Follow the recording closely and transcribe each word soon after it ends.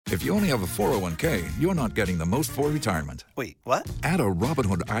If you only have a 401k, you're not getting the most for retirement. Wait, what? Add a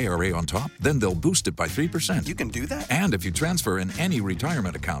Robinhood IRA on top, then they'll boost it by 3%. You can do that? And if you transfer in any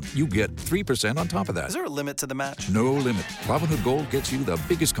retirement account, you get 3% on top of that. Is there a limit to the match? No limit. Robinhood Gold gets you the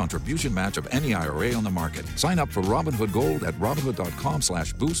biggest contribution match of any IRA on the market. Sign up for Robinhood Gold at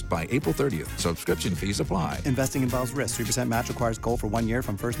Robinhood.com/boost by April 30th. Subscription fees apply. Investing involves risk. 3% match requires gold for 1 year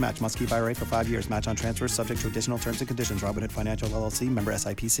from first match. Must keep IRA for 5 years. Match on transfers subject to additional terms and conditions. Robinhood Financial LLC, member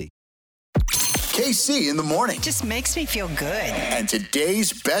SIPC. KC in the morning. Just makes me feel good. And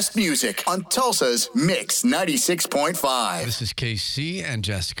today's best music on Tulsa's Mix 96.5. This is KC and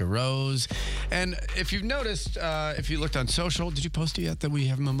Jessica Rose. And if you've noticed, if you looked on social, did you post it yet that we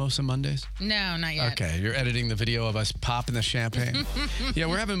have Mimosa Mondays? No, not yet. Okay, you're editing the video of us popping the champagne. Yeah,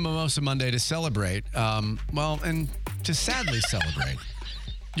 we're having Mimosa Monday to celebrate. And to sadly celebrate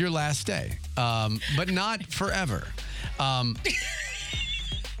your last day, but not forever.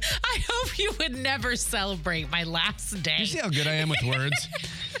 I hope you would never celebrate my last day. You see how good I am with words?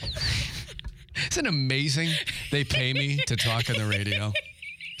 Isn't it amazing they pay me to talk on the radio?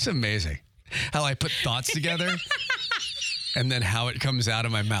 It's amazing how I put thoughts together and then how it comes out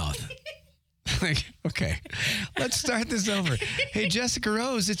of my mouth. Like, okay, let's start this over. Hey, Jessica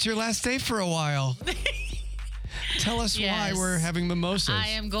Rose, it's your last day for a while. Tell us why we're having mimosas. I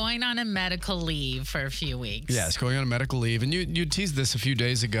am going on a medical leave for a few weeks. Yes, going on a medical leave. And you teased this a few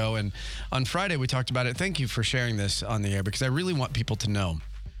days ago. And on Friday, we talked about it. Thank you for sharing this on the air because I really want people to know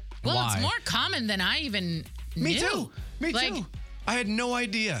why. It's more common than I even knew. Me too. I had no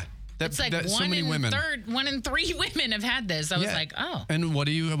idea that, it's like that so many women. 1 in 3 women have had this. I was like, oh. And what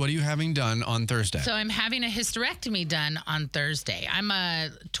are you having done on Thursday? So I'm having a hysterectomy done on Thursday. I'm a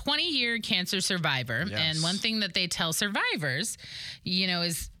 20-year cancer survivor. Yes. And one thing that they tell survivors,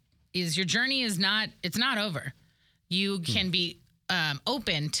 is your journey is not over. You can be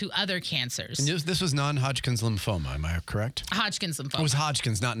open to other cancers. And this was non-Hodgkin's lymphoma, am I correct? Hodgkin's lymphoma. It was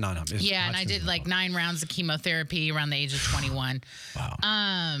Hodgkin's, not non-Hodgkin's. Yeah, and I did like 9 rounds of chemotherapy around the age of 21.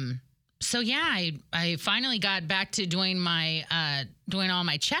 Wow. So yeah, I finally got back to doing my doing all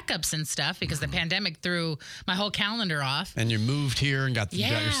my checkups and stuff because the pandemic threw my whole calendar off. And you moved here and got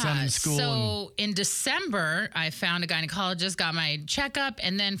your son in school. So in December, I found a gynecologist, got my checkup,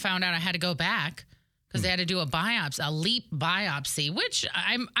 and then found out I had to go back because they had to do a biopsy, a LEEP biopsy. Which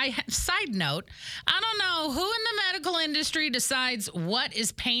side note, I don't know who in the medical industry decides what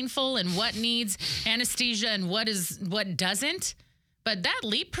is painful and what needs anesthesia and what doesn't. But that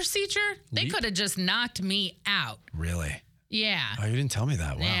LEEP procedure, they could have just knocked me out. Really? Yeah. Oh, you didn't tell me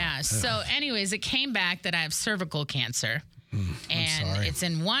that. Wow. Yeah. So anyways, it came back that I have cervical cancer. And sorry. it's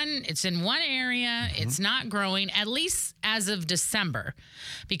in one area. It's not growing, at least as of December.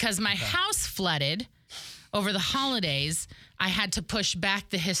 Because my house flooded over the holidays, I had to push back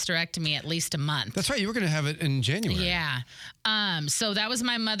the hysterectomy at least a month. That's right. You were going to have it in January. Yeah. So that was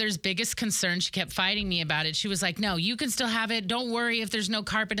my mother's biggest concern. She kept fighting me about it. She was like, no, you can still have it. Don't worry if there's no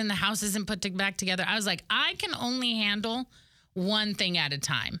carpet and the house isn't put back together. I was like, I can only handle one thing at a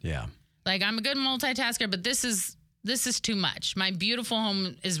time. Yeah. Like, I'm a good multitasker, but this is too much. My beautiful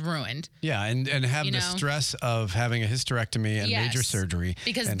home is ruined. Yeah, and have the stress of having a hysterectomy and major surgery.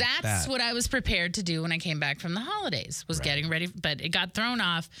 Because that's what I was prepared to do when I came back from the holidays, was getting ready, but it got thrown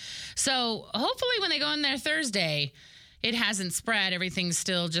off. So hopefully when they go in there Thursday, it hasn't spread. Everything's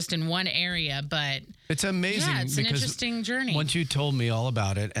still just in one area, but it's amazing. Yeah, it's an interesting journey. Once you told me all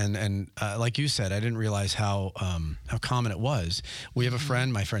about it, and like you said, I didn't realize how common it was. We have a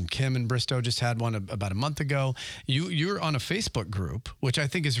friend, my friend Kim in Bristow, just had one about a month ago. You're on a Facebook group, which I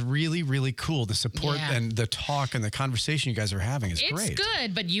think is really, really cool. The support and the talk and the conversation you guys are having is great. It's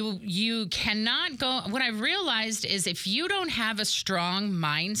good, but you cannot go. What I've realized is if you don't have a strong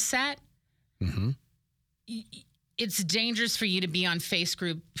mindset, it's dangerous for you to be on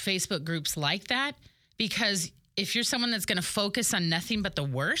Facebook groups like that, because if you're someone that's going to focus on nothing but the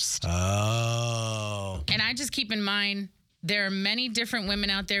worst. Oh. And I just keep in mind, there are many different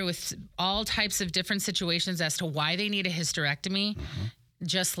women out there with all types of different situations as to why they need a hysterectomy.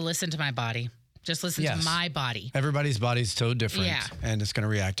 Just listen to my body. Just listen to my body. Everybody's body's so different, and it's going to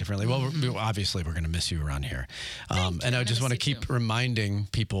react differently. Well, obviously, we're going to miss you around here. And I just want to keep reminding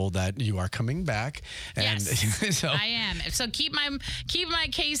people that you are coming back. And yes, I am. So keep my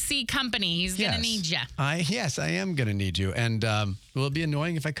KC company. He's going to need you. I am going to need you. And will it be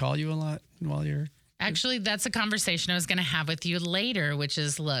annoying if I call you a lot while you're... Actually, that's a conversation I was going to have with you later, which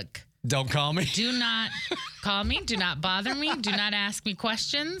is, look... Don't call me. Do not call me. Do not bother me. Do not ask me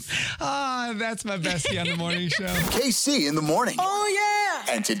questions. That's my bestie on the morning show. KC in the morning. Oh,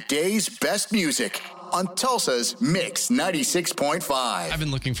 yeah. And today's best music on Tulsa's Mix 96.5. I've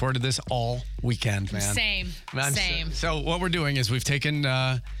been looking forward to this all weekend, man. Same. So what we're doing is we've taken,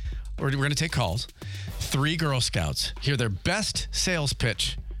 we're going to take calls. 3 Girl Scouts hear their best sales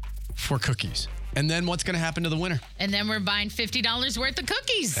pitch for cookies. And then what's going to happen to the winner? And then we're buying $50 worth of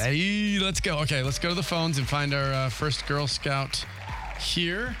cookies. Hey, let's go. Okay, let's go to the phones and find our first Girl Scout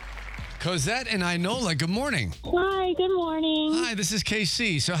here. Cosette and Inola, good morning. Hi, good morning. Hi, this is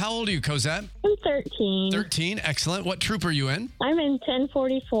KC. So how old are you, Cosette? I'm 13. 13, excellent. What troop are you in? I'm in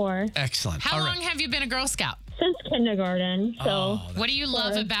 1044 Excellent. How All long right. have you been a Girl Scout? since kindergarten. So What do you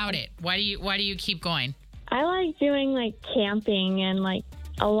love about it? Why do you keep going? I like doing like camping and like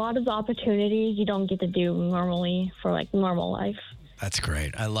a lot of opportunities you don't get to do normally for like normal life. That's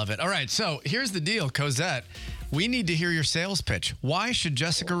great. I love it. All right, so here's the deal, Cosette. We need to hear your sales pitch. Why should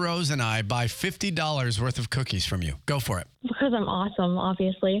Jessica Rose and I buy $50 worth of cookies from you? Go for it. Because I'm awesome,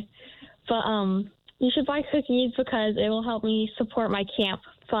 obviously. But you should buy cookies because it will help me support my camp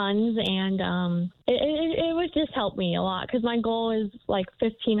funds, and it would just help me a lot because my goal is like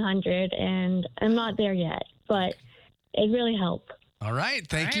 $1,500, and I'm not there yet, but it really helped. All right,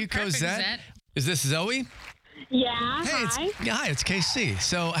 thank you, perfect, Cosette. Is this Zoe? Yeah, Hey, hi. Hi, it's KC.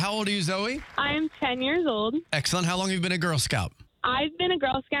 So how old are you, Zoe? I am 10 years old. Excellent. How long have you been a Girl Scout? I've been a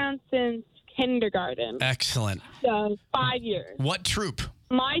Girl Scout since kindergarten, Excellent. so 5 years. What troop?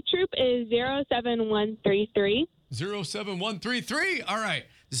 My troop is 07133. 07133. All right.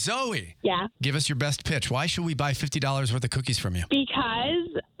 Zoe, Yeah, give us your best pitch. Why should we buy $50 worth of cookies from you? because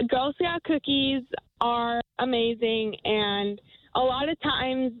Girl Scout cookies are amazing, and a lot of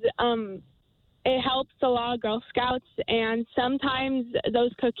times it helps a lot of Girl Scouts, and sometimes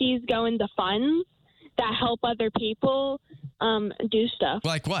those cookies go into funds that help other people do stuff.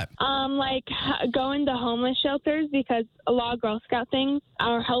 Like what? Like going to homeless shelters, because a lot of Girl Scout things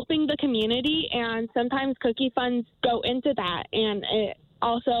are helping the community, and sometimes cookie funds go into that, and it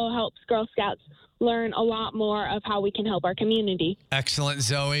also helps Girl Scouts learn a lot more of how we can help our community. Excellent,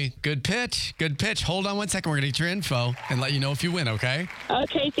 Zoe. Good pitch. Good pitch. Hold on one second. We're going to get your info and let you know if you win, okay?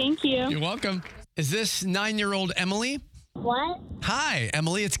 Okay, thank you. You're welcome. Is this 9-year-old Emily? What? Hi,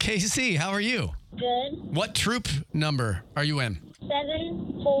 Emily. It's KC. How are you? Good. What troop number are you in?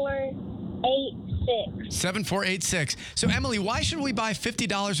 7486. 7486. So, Emily, why should we buy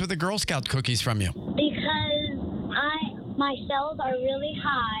 $50 worth of Girl Scout cookies from you? Because my sales are really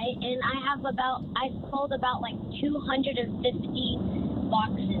high, and I sold about like 250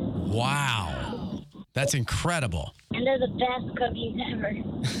 boxes, Wow. That's incredible. and they're the best cookies ever.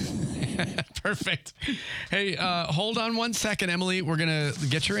 Perfect. Hey, hold on one second, Emily. We're going to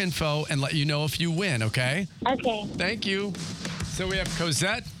get your info and let you know if you win, okay? Okay. Thank you. So we have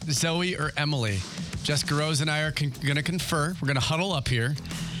Cosette, Zoe, or Emily. Jessica Rose and I are going to confer. We're going to huddle up here,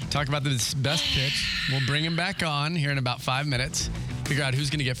 talk about this best pitch. We'll bring him back on here in about 5 minutes. Figure out who's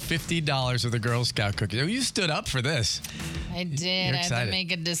going to get $50 of the Girl Scout cookies. Oh, you stood up for this. I did. You're I had excited. to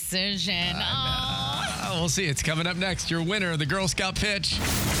make a decision. Oh. We'll see. It's coming up next. Your winner of the Girl Scout pitch.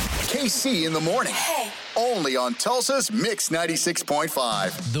 KC in the morning. Only on Tulsa's Mix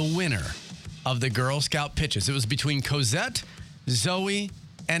 96.5. The winner of the Girl Scout pitches. It was between Cosette, Zoe,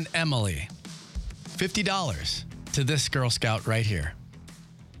 and Emily. $50 to this Girl Scout right here.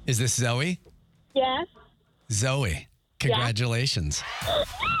 Is this Zoe? Yes, Zoe, congratulations.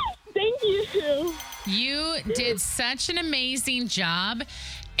 thank you. You did such an amazing job.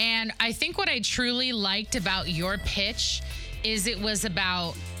 And I think what I truly liked about your pitch is it was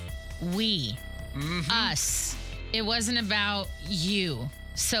about we, us. It wasn't about you.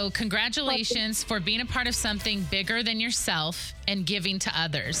 So congratulations for being a part of something bigger than yourself and giving to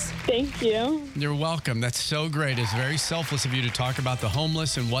others. Thank you. You're welcome. That's so great. It's very selfless of you to talk about the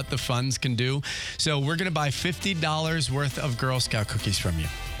homeless and what the funds can do. So we're going to buy $50 worth of Girl Scout cookies from you.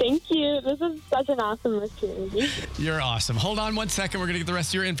 Thank you. This is such an awesome opportunity. You're awesome. Hold on one second. We're going to get the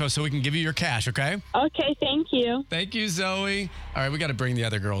rest of your info so we can give you your cash, okay? Okay, thank you. Thank you, Zoe. All right, we got to bring the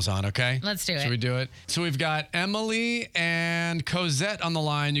other girls on, okay? Let's do it. Should we do it? So we've got Emily and Cosette on the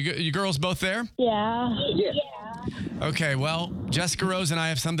line. You girls both there? Yeah. Okay, well, Jessica Rose and I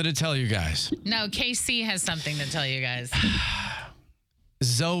have something to tell you guys. No, KC has something to tell you guys.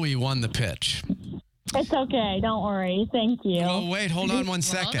 Zoe won the pitch. It's okay. Don't worry. Thank you. Well, wait, hold on one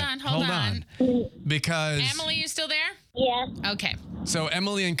second. hold on. Because Emily, you still there? Yes. Okay. so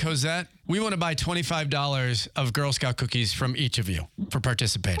Emily and Cosette, we want to buy $25 of Girl Scout cookies from each of you for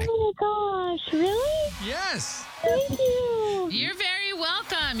participating. Oh my gosh. Really? Yes. Thank you. You're very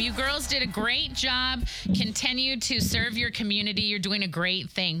welcome. You girls did a great job. Continue to serve your community. You're doing a great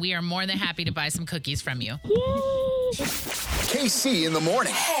thing. We are more than happy to buy some cookies from you. Yay. KC in the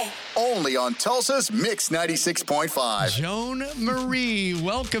morning. only on Tulsa's Mix 96.5. Joan Marie.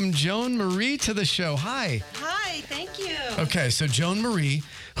 Welcome, Joan Marie, to the show. Hi. Hi, thank you. Okay, so Joan Marie,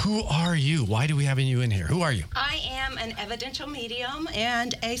 who are you? Why do we have you in here? Who are you? I am an evidential medium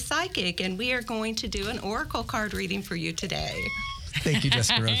and a psychic, and we are going to do an oracle card reading for you today. Thank you,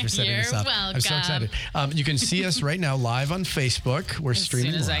 Jessica Rose, for setting this up. You're welcome. I'm so excited. You can see us right now live on Facebook. We're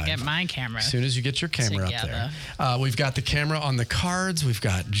streaming live. As soon as I get my camera. As soon as you get your camera up there. We've got the camera on the cards. We've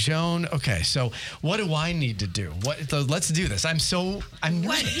got Joan. Okay, so what do I need to do? Let's do this. I'm nervous.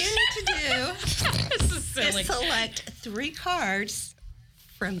 What you need to do This is silly. is select 3 cards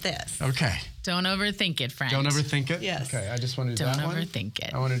from this. Okay. Don't overthink it, friend. Don't overthink it? Yes. Okay, I just want to do Don't that one. overthink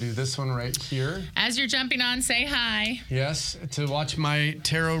it. I want to do this one right here. As you're jumping on, say hi. Yes, to watch my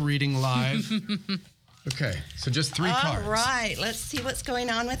tarot reading live. Okay, so just 3 cards. All right, let's see what's going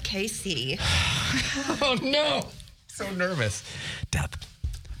on with Casey. Oh, no. So nervous. Death.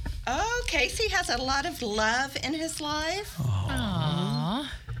 Oh, Casey has a lot of love in his life. Aww.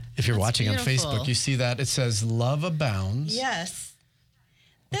 If you're watching beautiful. on Facebook, you see that it says love abounds. Yes.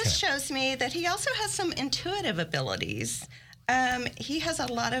 This shows me that he also has some intuitive abilities. He has a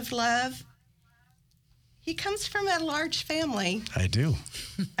lot of love. He comes from a large family. I do.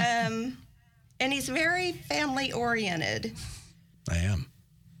 And he's very family oriented. I am.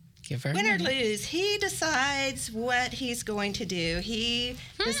 Give her a Win or minute. lose, he decides what he's going to do. He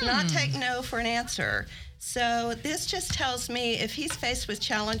does not take no for an answer. So this just tells me if he's faced with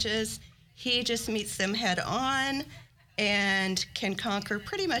challenges, he just meets them head on and can conquer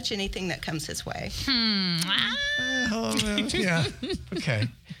pretty much anything that comes his way. Yeah. Okay.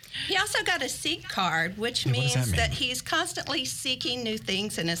 He also got a seek card, which Yeah, what does means that mean? that he's constantly seeking new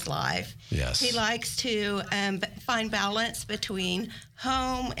things in his life. Yes. He likes to find balance between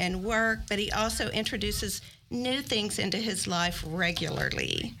home and work, but he also introduces new things into his life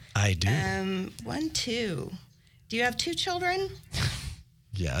regularly. I do. 1, 2. Do you have 2 children?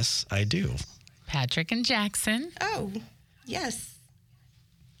 Yes, I do. Patrick and Jackson. Oh, yes.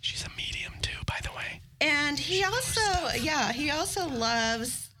 She's a medium too, by the way. And he also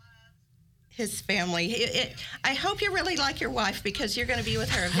loves his family. I hope you really like your wife because you're going to be with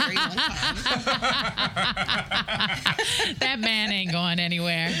her a very long time. That man ain't going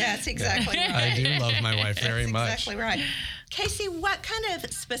anywhere. That's exactly right. I do love my wife very That's much. exactly right. Casey, what kind of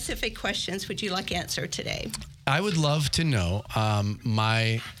specific questions would you like answered today? I would love to know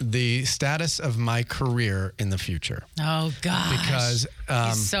the status of my career in the future. Oh, gosh. Because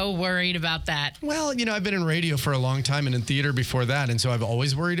He's so worried about that. well, I've been in radio for a long time and in theater before that, and so I've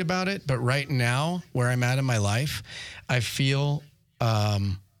always worried about it. But right now, where I'm at in my life, I feel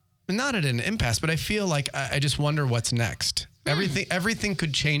not at an impasse, but I feel like I just wonder what's next. Everything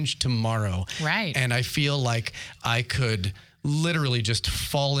could change tomorrow. Right. And I feel like I could literally just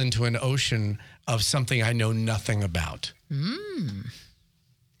fall into an ocean of something I know nothing about.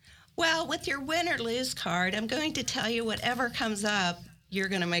 Well, with your win or lose card, I'm going to tell you whatever comes up, you're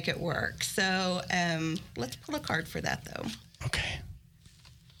going to make it work. So let's pull a card for that, though. Okay.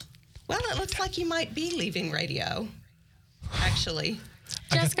 Well, it looks like you might be leaving radio, actually.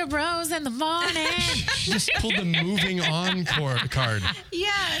 Jessica Rose in the morning. She just pulled the moving on card.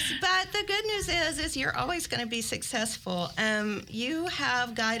 Yes, but the good news is you're always going to be successful. You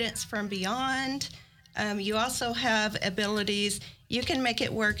have guidance from beyond. You also have abilities. You can make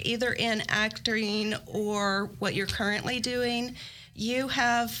it work either in acting or what you're currently doing. You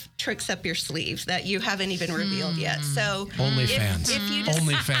have tricks up your sleeves that you haven't even revealed yet. So OnlyFans. if you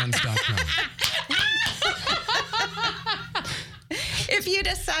OnlyFans.com. If you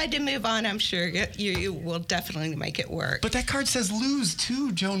decide to move on, I'm sure you will definitely make it work. But that card says lose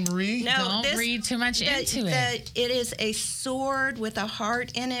too, Joan Marie. No, Don't read too much into it. It is a sword with a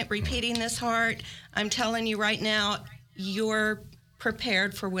heart in it, repeating this heart. I'm telling you right now, you're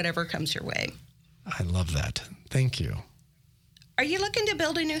prepared for whatever comes your way. I love that. Thank you. Are you looking to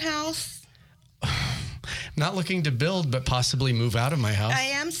build a new house? Not looking to build, but possibly move out of my house. I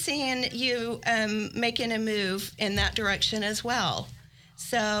am seeing you making a move in that direction as well.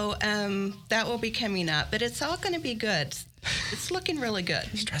 So that will be coming up, but it's all going to be good. It's looking really good.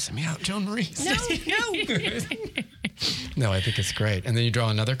 Stressing me out, Joan Marie. No. No, I think it's great. And then you draw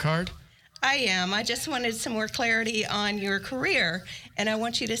another card? I am. I just wanted some more clarity on your career, and I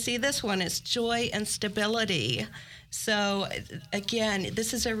want you to see this one. It's joy and stability. So, again,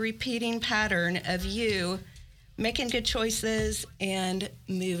 this is a repeating pattern of you making good choices and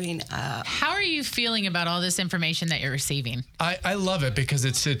moving up. How are you feeling about all this information that you're receiving? I love it because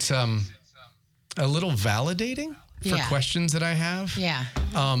it's a little validating. for Yeah. questions that I have. Yeah.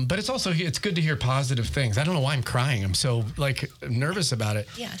 But it's good to hear positive things. I don't know why I'm crying. I'm so nervous about it.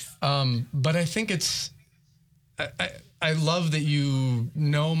 Yes. But I think I love that you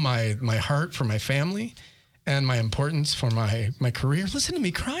know my heart for my family and my importance for my career. Listen to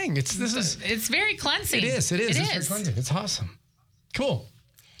me crying. It's very cleansing. It is. It's very cleansing. It's awesome. Cool.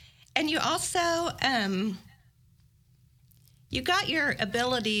 And you also, you got your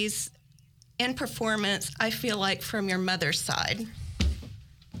abilities in performance, I feel like, from your mother's side.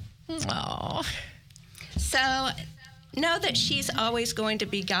 Oh. So know that she's always going to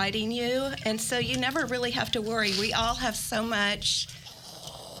be guiding you, and so you never really have to worry. We all have so much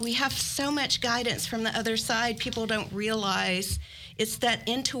guidance from the other side. People don't realize it's that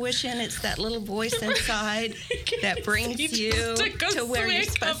intuition, it's that little voice inside that brings you to where you're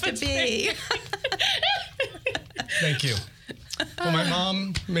supposed to be. Thank you. Well, my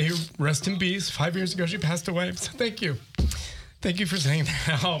mom, may her rest in peace. 5 years ago, she passed away. So thank you. Thank you for saying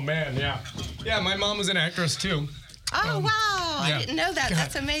that. Oh, man, yeah. Yeah, my mom was an actress, too. Oh, wow. Yeah. I didn't know that. God,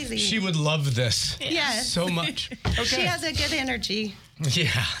 That's amazing. She would love this. Yes. So much. Okay. She has a good energy.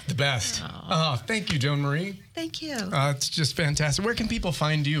 Yeah, the best. Oh, thank you, Joan Marie. Thank you. It's just fantastic. Where can people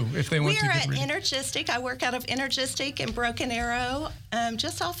find you if they want to We're get at reading? Energistic. I work out of Energistic in Broken Arrow,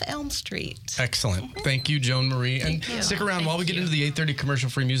 just off Elm Street. Excellent. Thank you, Joan Marie. And stick around while we get into the 8:30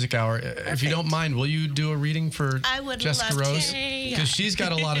 commercial-free music hour. If you don't mind, will you do a reading for Jessica Rose? Because she's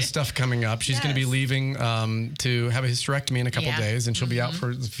got a lot of stuff coming up. She's going to be leaving to have a hysterectomy in a couple days, and she'll be out for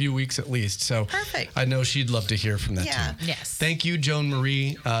a few weeks at least. So I know she'd love to hear from that too. Yes. Thank you, Joan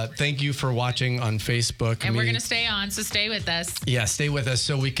Marie. Thank you for watching on Facebook. And we're going to stay on, so stay with us. Yeah, stay with us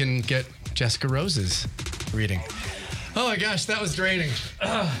so we can get Jessica Rose's reading. Oh my gosh, that was draining.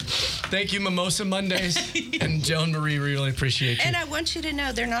 Thank you, Mimosa Mondays. And Joan Marie, we really appreciate you. And I want you to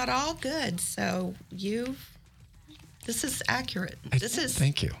know they're not all good. So this is accurate.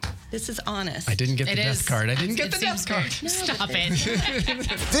 Thank you. This is honest. I didn't get the death card. I didn't get the death card. Stop it.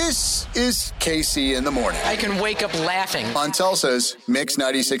 This is KC in the Morning. I can wake up laughing. On Tulsa's Mix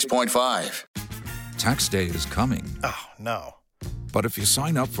 96.5. Tax day is coming. Oh, no. But if you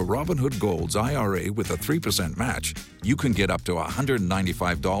sign up for Robinhood Gold's IRA with a 3% match, you can get up to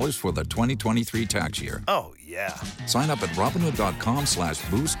 $195 for the 2023 tax year. Oh, yeah. Sign up at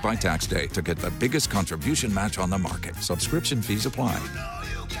Robinhood.com/boost by tax day to get the biggest contribution match on the market. Subscription fees apply.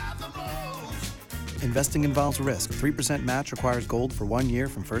 Investing involves risk. 3% match requires gold for 1 year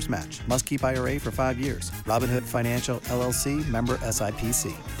from first match. Must keep IRA for 5 years. Robinhood Financial, LLC, member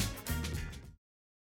SIPC.